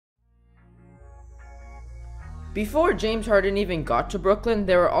Before James Harden even got to Brooklyn,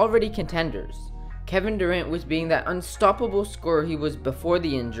 they were already contenders. Kevin Durant was being that unstoppable scorer he was before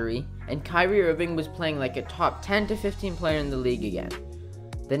the injury, and Kyrie Irving was playing like a top 10 to 15 player in the league again.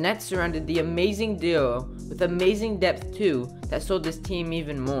 The Nets surrounded the amazing duo with amazing depth too that sold this team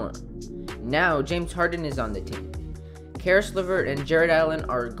even more. Now James Harden is on the team. Karis LeVert and Jared Allen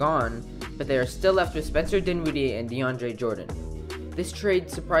are gone, but they are still left with Spencer Dinwiddie and DeAndre Jordan. This trade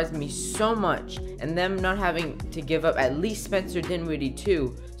surprised me so much, and them not having to give up at least Spencer Dinwiddie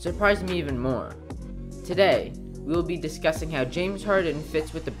too surprised me even more. Today, we will be discussing how James Harden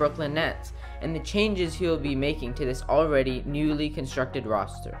fits with the Brooklyn Nets and the changes he will be making to this already newly constructed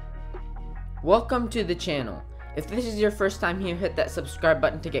roster. Welcome to the channel. If this is your first time here, hit that subscribe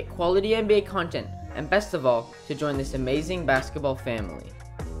button to get quality NBA content, and best of all, to join this amazing basketball family.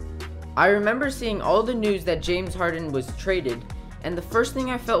 I remember seeing all the news that James Harden was traded, and the first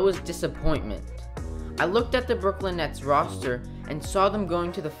thing I felt was disappointment. I looked at the Brooklyn Nets roster and saw them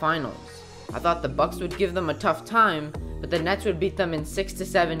going to the finals. I thought the Bucks would give them a tough time, but the Nets would beat them in 6 to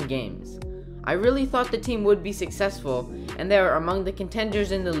 7 games. I really thought the team would be successful, and they are among the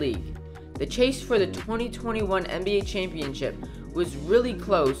contenders in the league. The chase for the 2021 NBA championship was really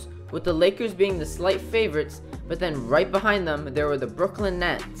close, with the Lakers being the slight favorites, but then right behind them there were the Brooklyn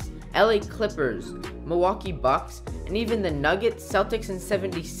Nets, LA Clippers, Milwaukee Bucks, and even the Nuggets, Celtics, and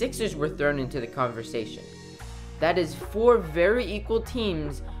 76ers were thrown into the conversation. That is 4 very equal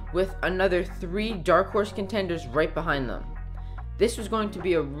teams with another 3 dark horse contenders right behind them. This was going to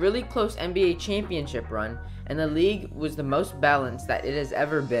be a really close NBA championship run, and the league was the most balanced that it has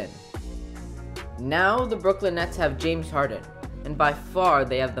ever been. Now the Brooklyn Nets have James Harden, and by far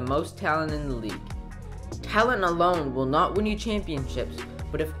they have the most talent in the league. Talent alone will not win you championships,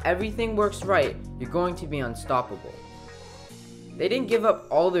 but if everything works right, you're going to be unstoppable. They didn't give up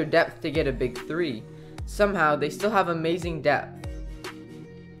all their depth to get a big 3. Somehow, they still have amazing depth.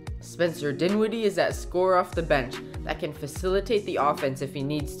 Spencer Dinwiddie is that scorer off the bench that can facilitate the offense if he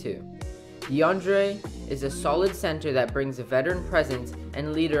needs to. DeAndre is a solid center that brings a veteran presence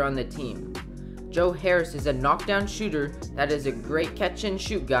and leader on the team. Joe Harris is a knockdown shooter that is a great catch and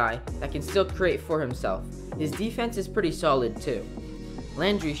shoot guy that can still create for himself. His defense is pretty solid too.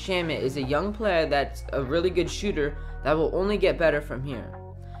 Landry Shamet is a young player that's a really good shooter that will only get better from here.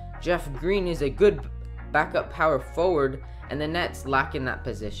 Jeff Green is a good backup power forward, and the Nets lack in that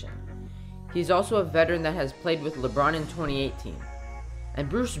position. He's also a veteran that has played with LeBron in 2018. And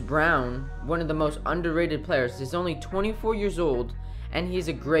Bruce Brown, one of the most underrated players, is only 24 years old, and he's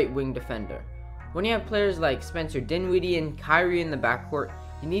a great wing defender. When you have players like Spencer Dinwiddie and Kyrie in the backcourt,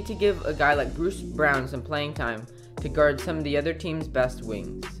 you need to give a guy like Bruce Brown some playing time to guard some of the other team's best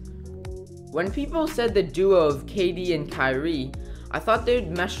wings. When people said the duo of KD and Kyrie, I thought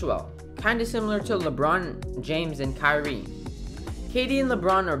they'd mesh well, kinda similar to LeBron James and Kyrie. KD and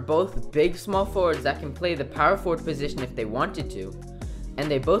LeBron are both big small forwards that can play the power forward position if they wanted to, and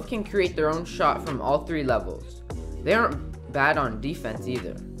they both can create their own shot from all 3 levels. They aren't bad on defense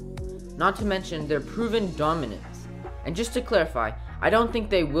either. Not to mention their proven dominance. And just to clarify, I don't think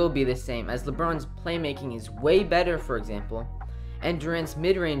they will be the same, as LeBron's playmaking is way better, for example, and Durant's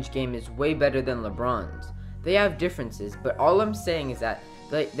mid-range game is way better than LeBron's. They have differences, but all I'm saying is that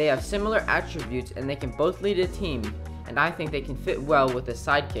they have similar attributes and they can both lead a team, and I think they can fit well with a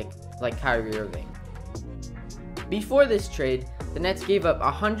sidekick like Kyrie Irving. Before this trade, the Nets gave up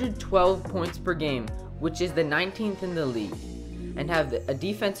 112 points per game, which is the 19th in the league, and have a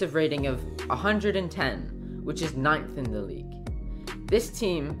defensive rating of 110, which is 9th in the league. This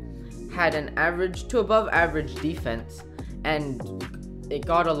team had an average to above average defense, and it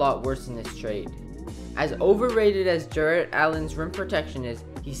got a lot worse in this trade. As overrated as Jared Allen's rim protection is,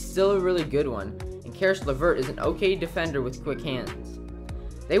 he's still a really good one, and Karis LeVert is an okay defender with quick hands.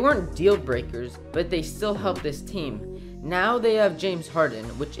 They weren't deal breakers, but they still helped this team. Now they have James Harden,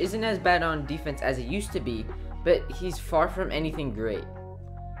 which isn't as bad on defense as it used to be, but he's far from anything great.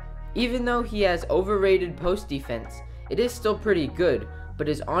 Even though he has overrated post defense, it is still pretty good, but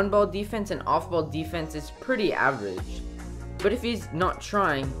his on-ball defense and off-ball defense is pretty average. But if he's not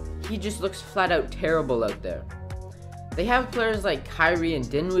trying, he just looks flat out terrible out there. They have players like Kyrie and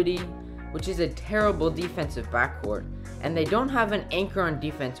Dinwiddie, which is a terrible defensive backcourt, and they don't have an anchor on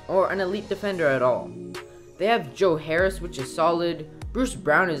defense or an elite defender at all. They have Joe Harris, which is solid. Bruce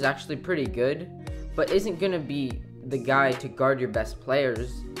Brown is actually pretty good, but isn't going to be the guy to guard your best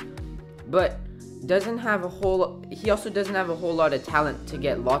players. But he also doesn't have a whole lot of talent to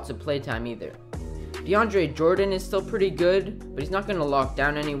get lots of playtime either. DeAndre Jordan is still pretty good, but he's not going to lock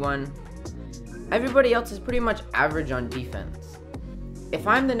down anyone. Everybody else is pretty much average on defense. If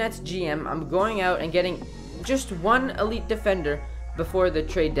I'm the Nets GM, I'm going out and getting just one elite defender before the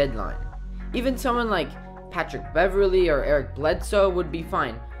trade deadline. Even someone like Patrick Beverley or Eric Bledsoe would be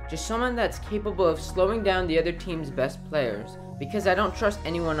fine. Just someone that's capable of slowing down the other team's best players, because I don't trust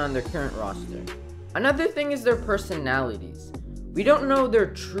anyone on their current roster. Another thing is their personalities. We don't know their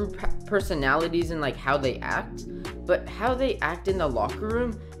true personalities and like how they act, but how they act in the locker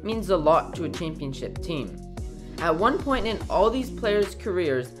room means a lot to a championship team. At one point in all these players'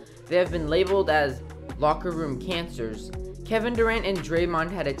 careers, they have been labeled as locker room cancers. Kevin Durant and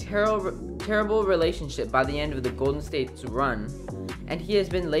Draymond had a terrible relationship by the end of the Golden State's run, and he has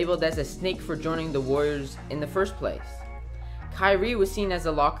been labeled as a snake for joining the Warriors in the first place. Kyrie was seen as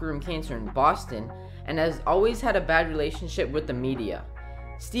a locker room cancer in Boston, and has always had a bad relationship with the media.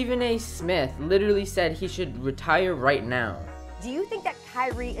 Stephen A. Smith literally said he should retire right now. Do you think that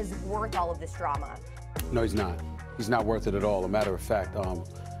Kyrie is worth all of this drama? No, he's not. He's not worth it at all. A matter of fact,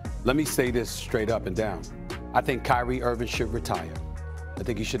 let me say this straight up and down. I think Kyrie Irving should retire. I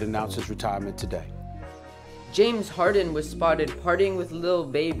think he should announce his retirement today. James Harden was spotted partying with Lil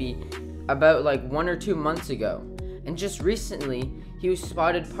Baby about like 1 or 2 months ago. And just recently, he was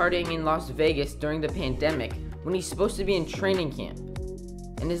spotted partying in Las Vegas during the pandemic when he's supposed to be in training camp.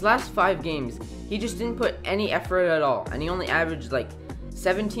 In his last 5 games, he just didn't put any effort at all, and he only averaged like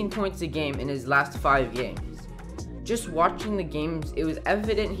 17 points a game in his last 5 games. Just watching the games, it was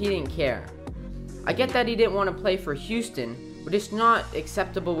evident he didn't care. I get that he didn't want to play for Houston, but it's not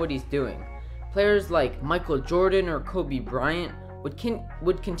acceptable what he's doing. Players like Michael Jordan or Kobe Bryant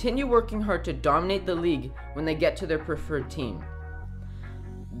would continue working hard to dominate the league when they get to their preferred team.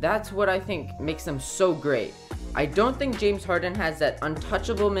 That's what I think makes them so great. I don't think James Harden has that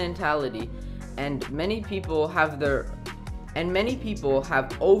untouchable mentality, and many people have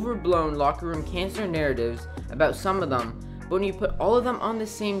overblown locker room cancer narratives about some of them, but when you put all of them on the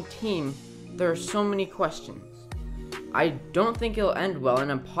same team, there are so many questions. I don't think it'll end well,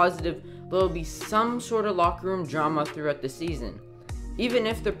 and I'm positive there will be some sort of locker room drama throughout the season. Even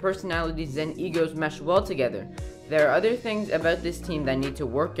if their personalities and egos mesh well together, there are other things about this team that need to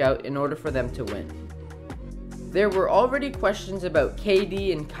work out in order for them to win. There were already questions about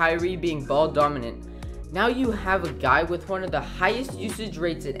KD and Kyrie being ball dominant. Now you have a guy with one of the highest usage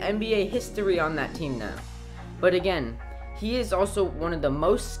rates in NBA history on that team now. But again, he is also one of the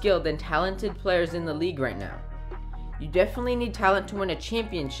most skilled and talented players in the league right now. You definitely need talent to win a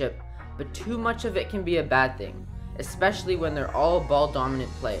championship, but too much of it can be a bad thing, especially when they're all ball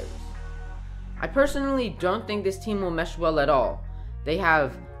dominant players. I personally don't think this team will mesh well at all. They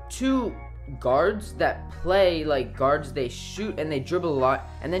have 2 guards that play like guards, they shoot and they dribble a lot,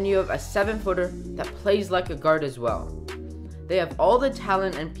 and then you have a 7-footer that plays like a guard as well. They have all the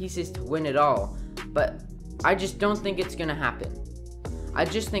talent and pieces to win it all, but I just don't think it's gonna happen. I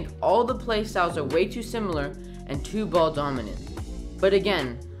just think all the play styles are way too similar and too ball dominant. But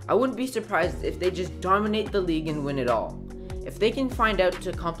again, I wouldn't be surprised if they just dominate the league and win it all. If they can find out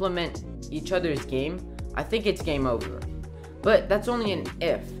to complement each other's game, I think it's game over. But that's only an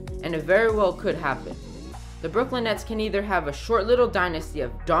if, and it very well could happen. The Brooklyn Nets can either have a short little dynasty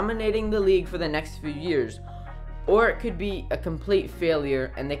of dominating the league for the next few years, or it could be a complete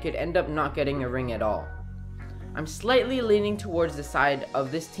failure and they could end up not getting a ring at all. I'm slightly leaning towards the side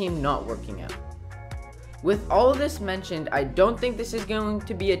of this team not working out. With all of this mentioned, I don't think this is going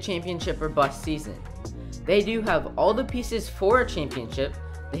to be a championship or bust season. They do have all the pieces for a championship,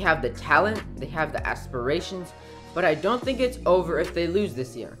 they have the talent, they have the aspirations, but I don't think it's over if they lose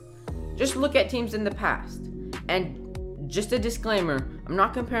this year. Just look at teams in the past. And just a disclaimer, I'm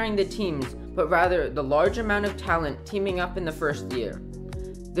not comparing the teams, but rather the large amount of talent teaming up in the first year.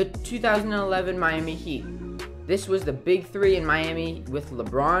 The 2011 Miami Heat. This was the big 3 in Miami with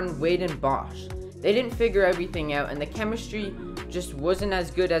LeBron, Wade, and Bosh. They didn't figure everything out, and the chemistry just wasn't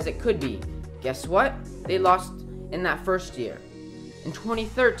as good as it could be. Guess what? They lost in that first year. In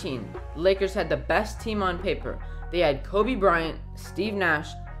 2013, the Lakers had the best team on paper. They had Kobe Bryant, Steve Nash,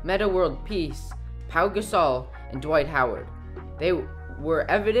 Metta World Peace, Pau Gasol, and Dwight Howard. They were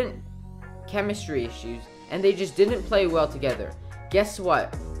evident chemistry issues, and they just didn't play well together. Guess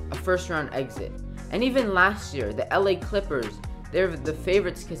what? A first-round exit. And even last year, the LA Clippers, they're the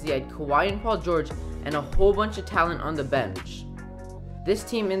favorites because they had Kawhi and Paul George and a whole bunch of talent on the bench. This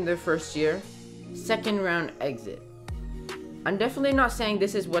team in their first year, second-round exit. I'm definitely not saying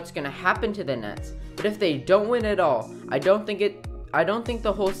this is what's going to happen to the Nets, but if they don't win at all, I don't think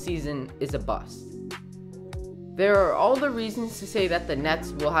the whole season is a bust. There are all the reasons to say that the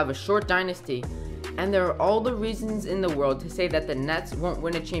Nets will have a short dynasty, and there are all the reasons in the world to say that the Nets won't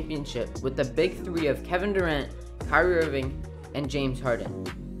win a championship with the big 3 of Kevin Durant, Kyrie Irving, and James Harden.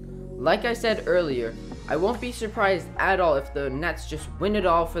 Like I said earlier, I won't be surprised at all if the Nets just win it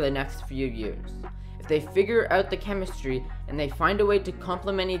all for the next few years. If they figure out the chemistry and they find a way to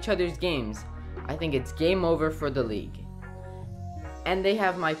complement each other's games, I think it's game over for the league. And they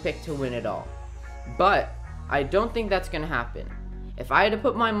have my pick to win it all. But I don't think that's going to happen. If I had to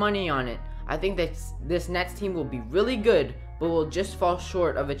put my money on it, I think that this Nets team will be really good, but will just fall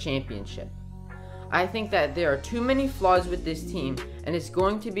short of a championship. I think that there are too many flaws with this team, and it's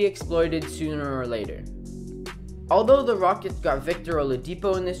going to be exploited sooner or later. Although the Rockets got Victor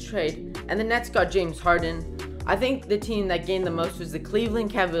Oladipo in this trade, and the Nets got James Harden, I think the team that gained the most was the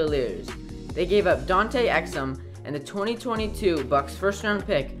Cleveland Cavaliers. They gave up Dante Exum and the 2022 Bucks first-round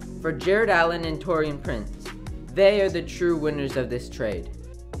pick for Jared Allen and Taurean Prince. They are the true winners of this trade.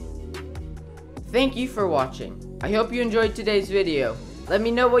 Thank you for watching. I hope you enjoyed today's video. Let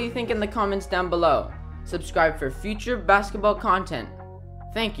me know what you think in the comments down below. Subscribe for future basketball content.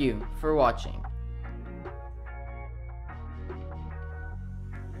 Thank you for watching.